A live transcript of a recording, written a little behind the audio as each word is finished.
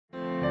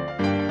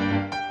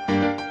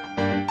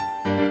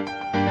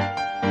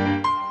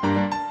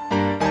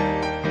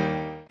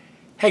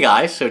Hey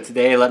guys, so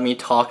today let me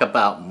talk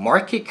about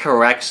market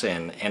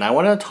correction, and I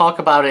want to talk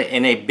about it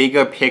in a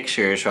bigger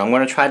picture. So I'm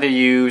going to try to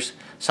use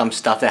some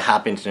stuff that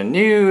happens in the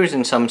news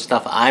and some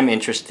stuff I'm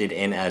interested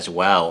in as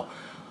well.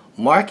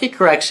 Market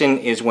correction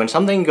is when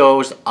something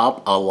goes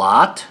up a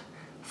lot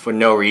for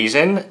no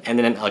reason and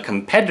then a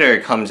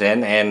competitor comes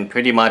in and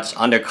pretty much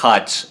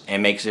undercuts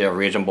and makes it a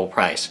reasonable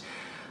price.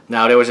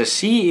 Now there was a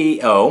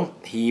CEO,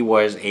 he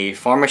was a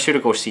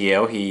pharmaceutical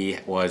CEO, he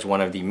was one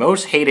of the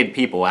most hated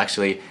people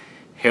actually.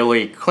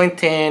 Hillary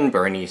Clinton,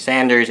 Bernie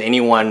Sanders,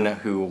 anyone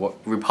who,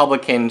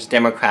 Republicans,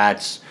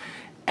 Democrats,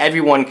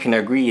 everyone can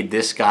agree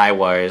this guy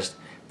was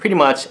pretty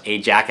much a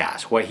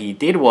jackass. What he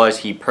did was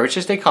he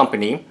purchased a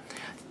company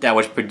that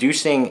was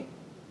producing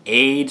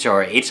AIDS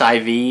or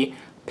HIV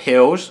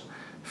pills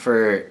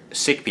for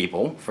sick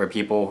people, for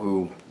people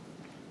who,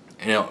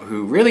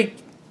 who really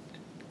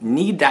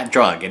need that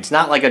drug. It's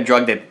not like a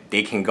drug that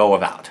they can go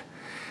without.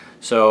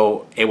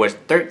 So it was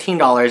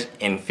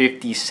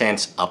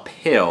 $13.50 a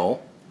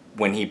pill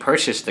when he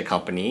purchased the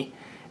company,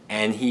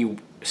 and he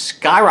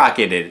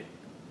skyrocketed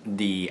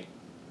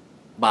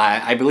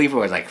by I believe it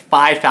was like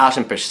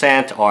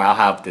 5,000%, or I'll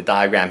have the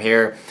diagram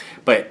here,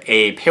 but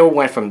a pill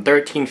went from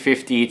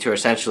 $13.50 to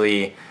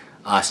essentially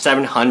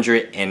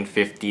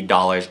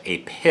 $750 a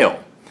pill.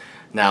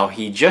 Now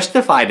he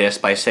justified this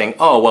by saying,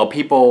 oh well,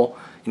 people,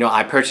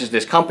 I purchased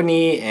this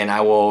company and I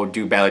will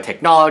do better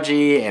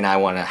technology and I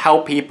want to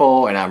help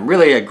people and I'm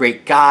really a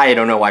great guy. I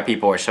don't know why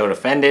people are so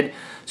offended.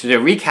 So to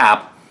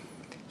recap,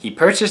 he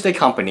purchased a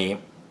company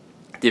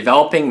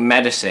developing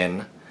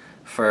medicine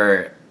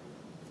for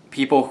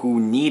people who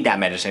need that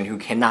medicine, who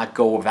cannot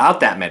go without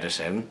that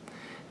medicine,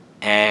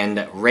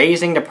 and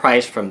raising the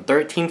price from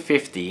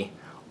 $13.50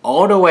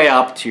 all the way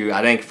up to,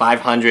 I think,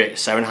 $500,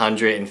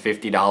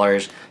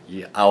 $750.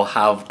 I'll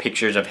have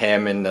pictures of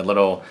him in the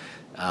little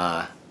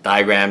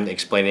diagram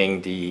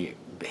explaining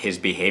his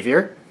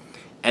behavior,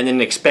 and then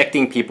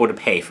expecting people to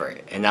pay for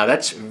it. And now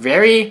that's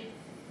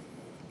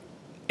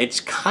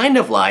it's kind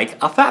of like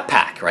a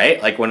Fatpack,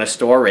 right? Like when a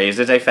store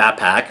raises a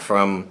Fatpack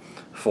from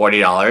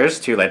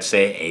 $40 to, let's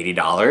say,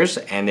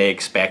 $80, and they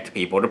expect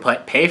people to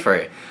pay for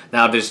it.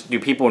 Now, do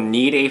people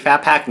need a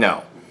Fatpack?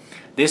 No.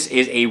 This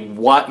is a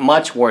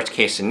much worse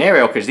case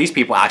scenario because these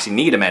people actually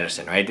need a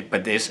medicine, right?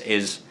 But this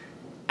is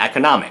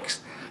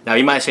economics. Now,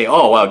 you might say,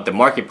 oh, well, the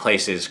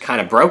marketplace is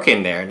kind of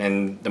broken there,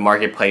 and the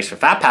marketplace for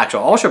Fatpacks are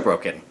also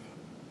broken.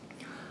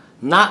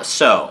 Not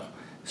so.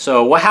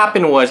 So what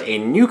happened was a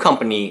new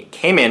company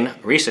came in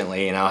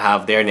recently, and I'll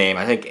have their name.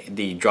 I think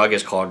the drug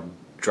is called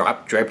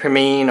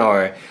Dopamine,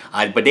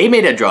 but they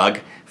made a drug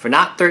for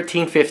not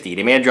 $13.50.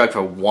 They made a drug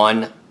for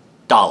 $1.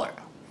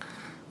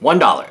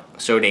 $1.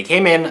 So they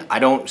came in. I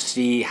don't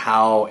see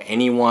how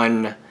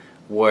anyone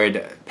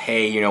would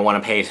pay,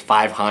 want to pay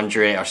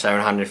 $500 or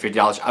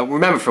 $750.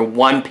 Remember, for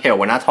one pill.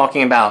 We're not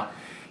talking about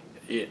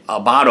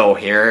a bottle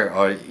here,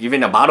 or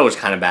even a bottle is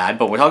kind of bad,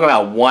 but we're talking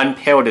about one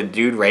pill. The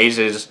dude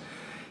raises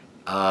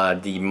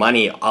the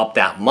money up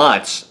that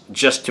much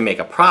just to make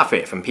a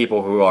profit from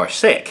people who are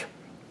sick.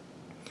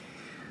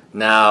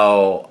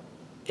 Now,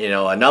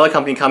 another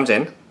company comes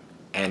in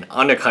and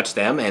undercuts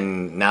them,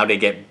 and now they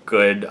get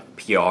good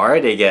PR.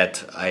 They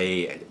get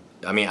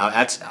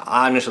that's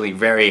honestly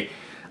very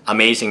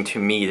amazing to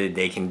me that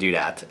they can do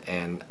that,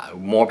 and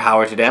more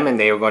power to them. And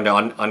they are going to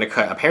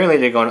undercut, apparently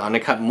they're going to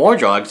undercut more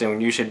drugs,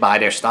 and you should buy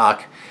their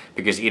stock,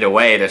 because either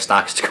way their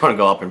stock is going to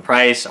go up in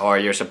price, or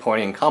you're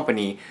supporting a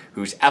company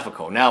who's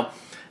ethical. Now,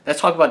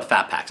 let's talk about the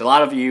Fatpacks. A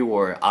lot of you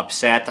were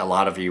upset, a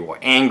lot of you were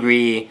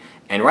angry,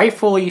 and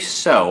rightfully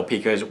so,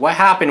 because what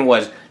happened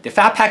was the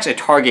Fatpacks at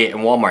Target and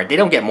Walmart, they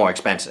don't get more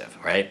expensive,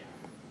 right?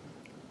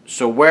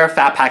 So where are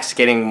Fatpacks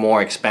getting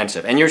more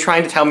expensive? And you're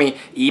trying to tell me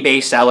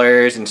eBay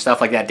sellers and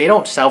stuff like that, they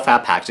don't sell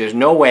Fatpacks. There's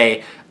no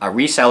way a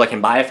reseller can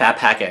buy a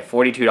Fatpack at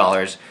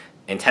 $42.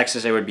 In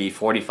Texas it would be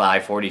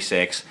 $45,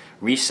 $46.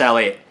 Resell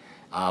it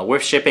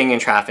with shipping and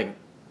tracking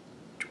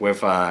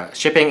at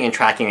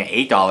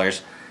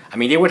 $8. I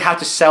mean, they would have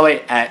to sell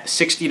it at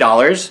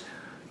 $60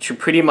 to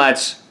pretty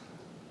much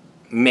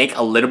make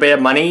a little bit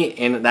of money,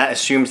 and that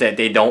assumes that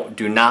they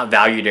do not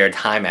value their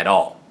time at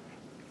all.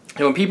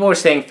 And when people are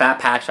saying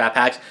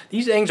Fatpacks,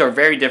 these things are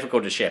very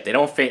difficult to ship. They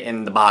don't fit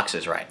in the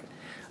boxes right.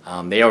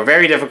 They are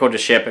very difficult to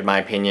ship, in my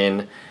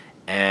opinion,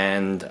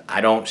 and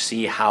I don't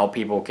see how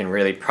people can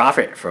really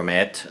profit from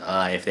it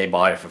if they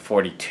bought it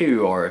for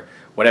 $42 or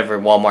whatever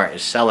Walmart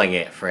is selling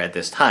it for at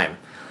this time.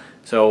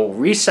 So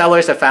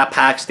resellers of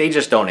Fatpacks, they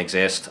just don't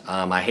exist.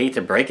 I hate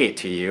to break it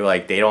to you,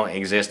 like they don't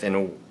exist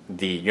in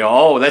the,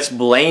 oh, let's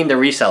blame the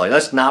reseller.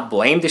 Let's not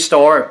blame the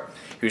store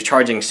who's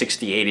charging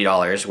 $60,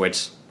 $80,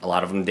 which a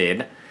lot of them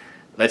did.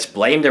 Let's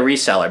blame the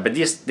reseller. But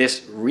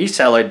this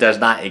reseller does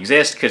not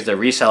exist because the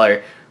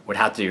reseller would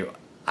have to,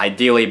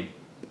 ideally,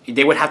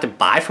 they would have to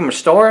buy from a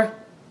store.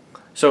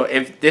 So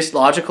if this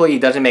logically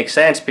doesn't make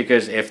sense,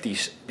 because if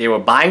they were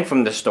buying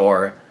from the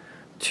store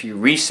to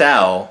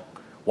resell,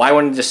 why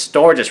wouldn't the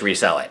store just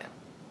resell it?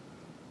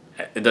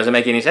 It doesn't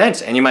make any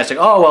sense. And you might say,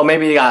 oh, well,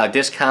 maybe they got a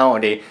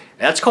discount, or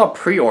that's called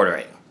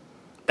pre-ordering.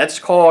 That's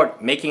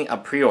called making a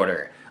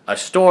pre-order. a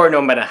store,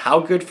 no matter how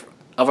good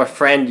of a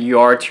friend you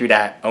are to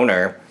that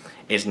owner,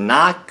 is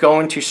not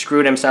going to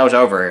screw themselves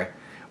over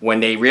when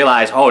they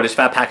realize, oh, this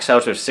Fatpack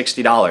sells for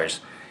 $60.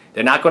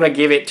 They're not going to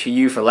give it to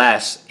you for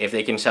less if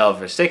they can sell it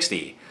for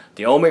 $60.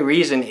 The only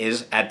reason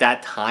is at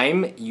that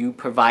time you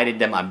provided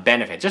them a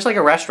benefit, just like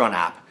a restaurant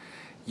app.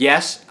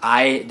 Yes,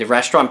 the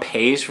restaurant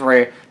pays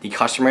for the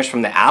customers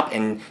from the app,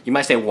 and you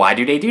might say, why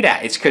do they do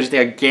that? It's because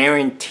they're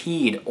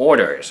guaranteed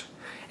orders,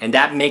 and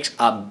that makes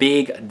a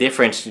big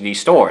difference to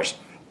these stores.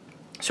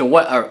 So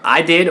what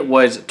I did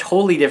was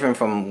totally different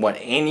from what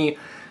any,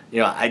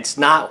 it's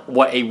not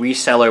what a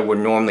reseller would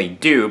normally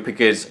do,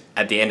 because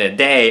at the end of the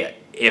day,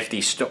 if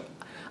the store,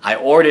 I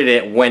ordered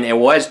it when it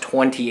was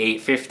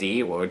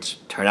 $28.50,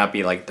 which turned out to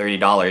be like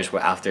 $30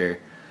 after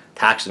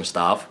tax and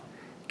stuff.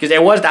 Because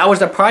that was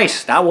the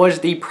price. That was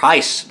the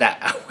price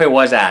that it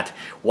was at.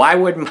 Why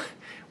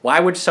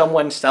would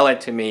someone sell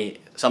it to me,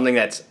 something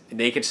that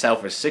they could sell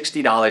for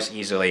 $60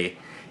 easily,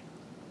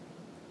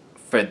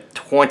 for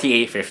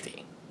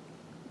 $28.50?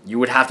 You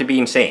would have to be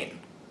insane.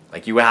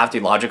 Like, you would have to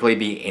logically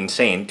be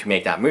insane to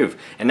make that move.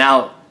 And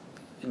now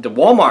the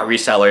Walmart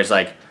reseller is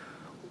like,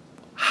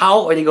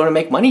 how are they going to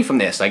make money from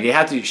this? Like, they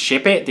have to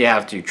ship it, they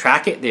have to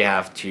track it, they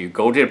have to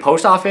go to the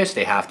post office,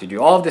 they have to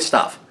do all of this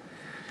stuff.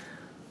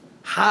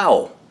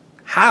 How?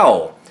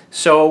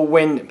 So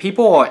when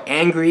people are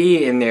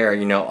angry and they're,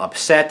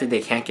 upset that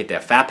they can't get their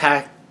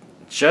Fatpack,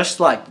 just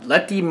like,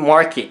 let the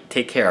market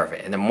take care of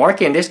it. And the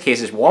market in this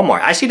case is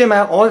Walmart. I see them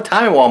out all the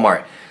time at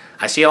Walmart.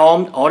 I see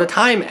all the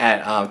time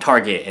at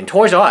Target and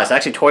Toys R Us.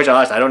 Actually, Toys R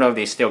Us, I don't know if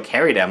they still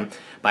carry them,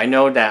 but I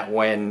know that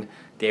when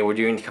they were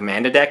doing the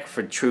Commander deck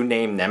for True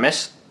Name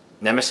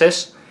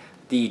Nemesis,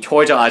 the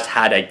Toys R Us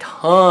had a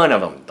ton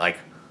of them, like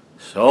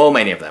so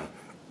many of them.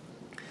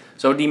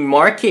 So the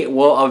market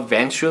will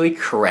eventually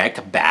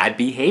correct bad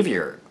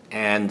behavior.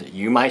 And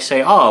you might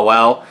say, oh,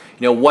 well,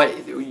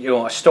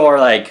 a store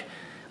like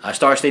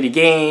Star City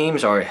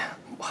Games, or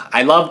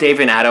I love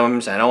David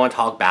Adams, I don't want to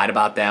talk bad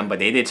about them, but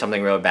they did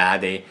something real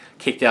bad. They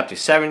kicked it up to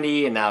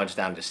 70 and now it's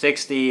down to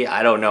 60.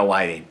 I don't know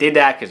why they did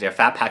that, because their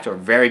Fatpacks are a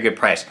very good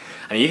price.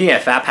 I mean, you can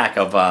get a Fatpack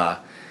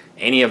of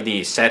any of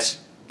these sets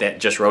that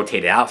just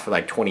rotated out for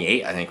like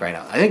 28, I think, right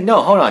now.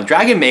 No, hold on,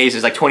 Dragon Maze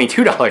is like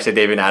 $22 at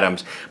David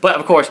Adams. But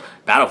of course,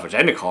 Battle for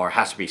Zendikar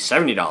has to be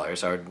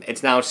 $70, or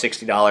it's now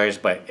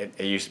 $60, but it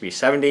used to be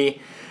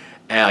 70.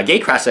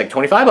 Gatecrash is like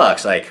 25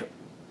 bucks. Like,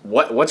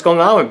 what's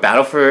going on with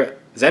Battle for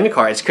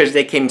Zendikar? It's because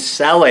they can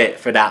sell it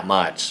for that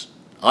much.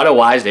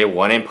 Otherwise, they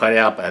wouldn't put it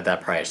up at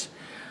that price.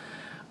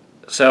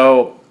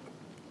 So,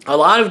 a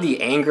lot of the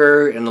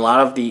anger and a lot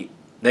of the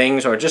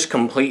things are just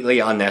completely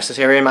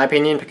unnecessary, in my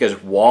opinion, because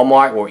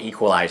Walmart will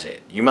equalize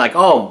it. You might like,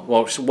 oh,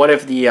 well, so what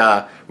if the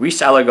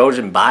reseller goes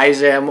and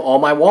buys them all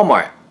my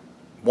Walmart?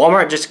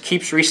 Walmart just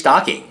keeps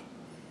restocking.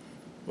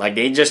 Like,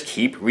 they just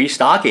keep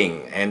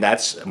restocking, and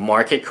that's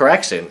market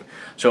correction.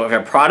 So if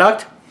a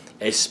product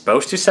is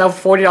supposed to sell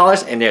for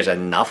 $40 and there's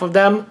enough of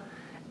them,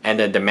 and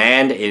the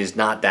demand is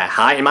not that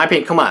high, in my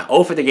opinion, come on,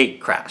 of the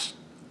Gatecrash.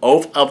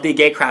 Of the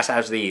Gatecrash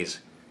has these.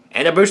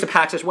 And the booster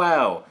packs as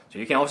well. So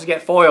you can also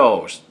get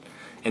foils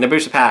in the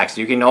booster packs.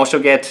 You can also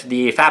get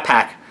the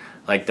Fatpack,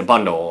 like the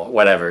bundle or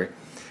whatever.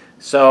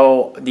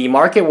 So the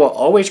market will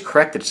always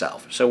correct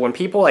itself. So when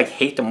people like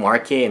hate the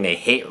market and they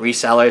hate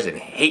resellers and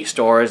hate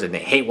stores and they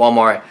hate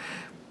Walmart,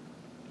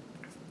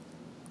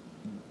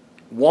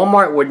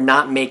 Walmart would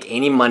not make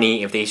any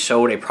money if they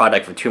sold a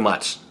product for too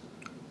much.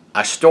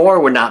 A store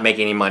would not make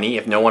any money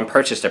if no one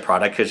purchased a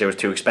product because it was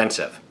too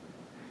expensive.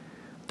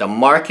 The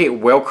market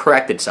will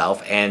correct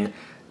itself, and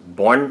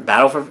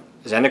Battle for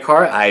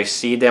Zendikar, I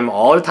see them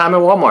all the time at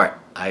Walmart.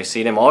 I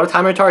see them all the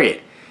time at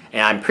Target.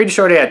 And I'm pretty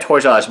sure they had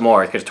Toys R Us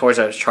more, because Toys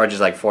R Us charges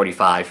like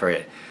 $45 for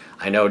it.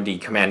 I know the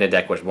Commander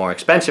deck was more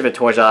expensive at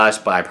Toys R Us,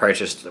 but I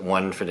purchased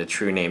one for the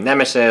True Name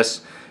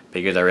Nemesis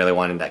because I really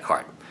wanted that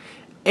card.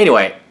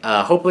 Anyway,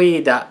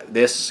 hopefully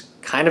this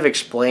kind of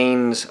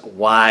explains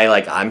why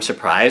I'm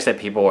surprised that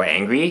people were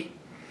angry.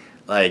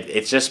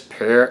 It's just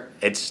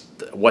it's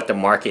what the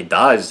market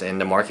does,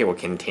 and the market will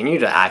continue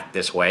to act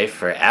this way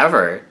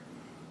forever.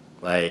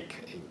 I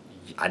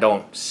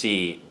don't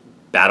see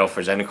Battle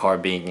for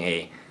Zendikar being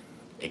a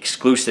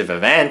exclusive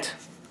event,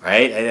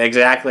 right? It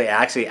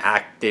actually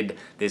acted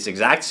this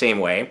exact same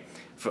way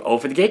for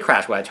the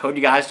Gatecrash, where I told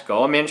you guys to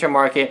go on Miniature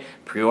Market,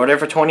 pre-order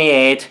for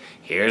 28.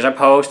 Here's a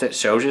post that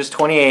shows it's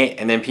 28,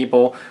 and then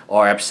people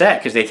are upset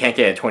because they can't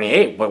get it at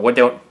 28. But what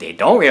they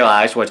don't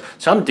realize was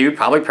some dude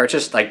probably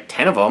purchased like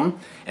 10 of them,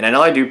 and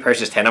another dude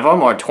purchased 10 of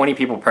them, or 20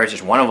 people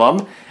purchased one of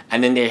them,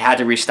 and then they had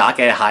to restock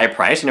at a higher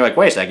price, and they're like,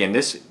 wait a second,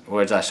 this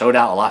was sold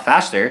out a lot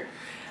faster.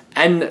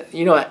 And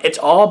it's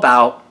all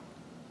about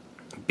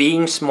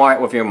being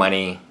smart with your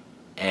money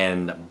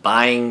and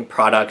buying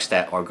products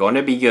that are going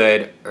to be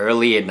good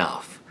early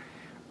enough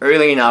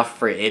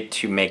for it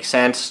to make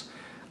sense.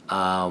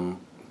 Battle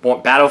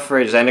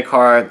for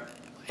Zendikar,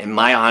 in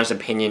my honest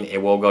opinion,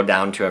 it will go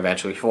down to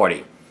eventually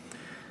 40.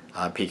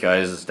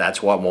 because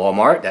that's what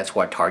Walmart, that's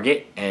what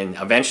Target, and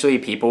eventually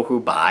people who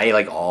buy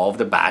like all of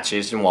the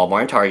batches in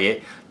Walmart and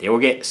Target, they will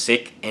get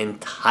sick and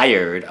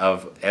tired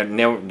of, and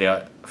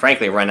they'll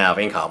frankly run out of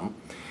income,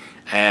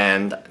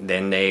 and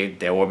then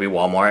there will be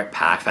Walmart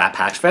fat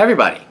packs for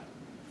everybody.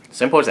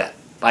 Simple as that.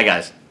 Bye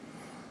guys.